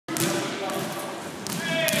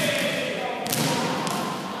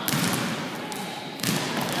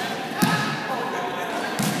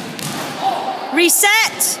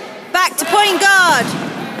Reset. Back to point guard.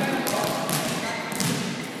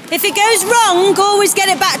 If it goes wrong, always get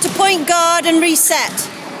it back to point guard and reset.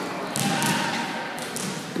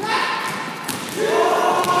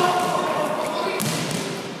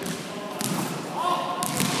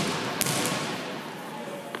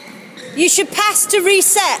 You should pass to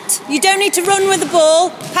reset. You don't need to run with the ball.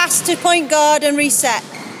 Pass to point guard and reset.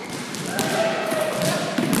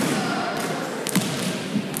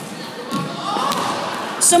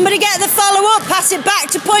 Somebody get the follow-up, pass it back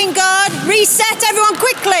to point guard, reset everyone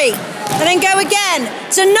quickly, and then go again.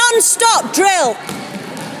 It's a non-stop drill.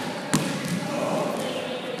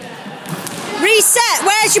 Reset,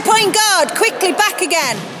 where's your point guard? Quickly back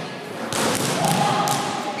again.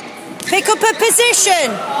 Pick up a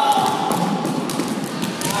position.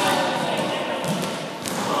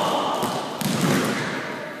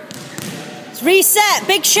 Reset,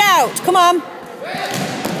 big shout, come on.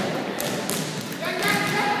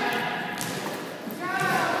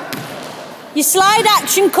 Your slide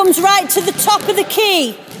action comes right to the top of the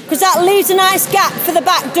key because that leaves a nice gap for the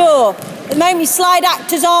back door. At the moment your slide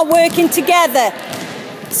actors aren't working together.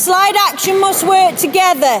 Slide action must work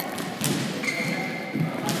together.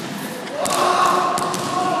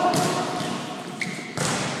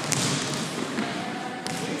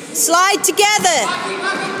 Slide together.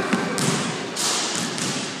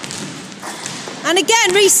 And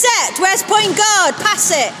again, reset. Where's point guard?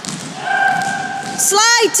 Pass it.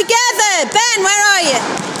 Slide together. Ben, where are you?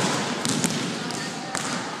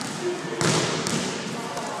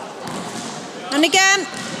 And again.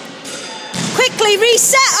 Quickly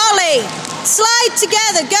reset, Ollie. Slide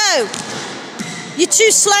together. Go. You're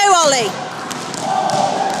too slow, Ollie.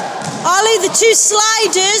 Ollie, the two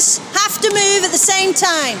sliders have to move at the same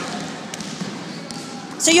time.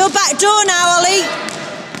 So you're back door now, Ollie.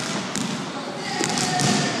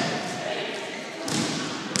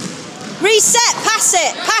 Reset, pass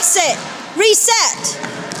it, reset.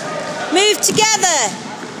 Move together.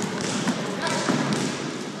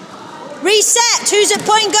 Reset, who's at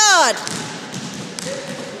point guard?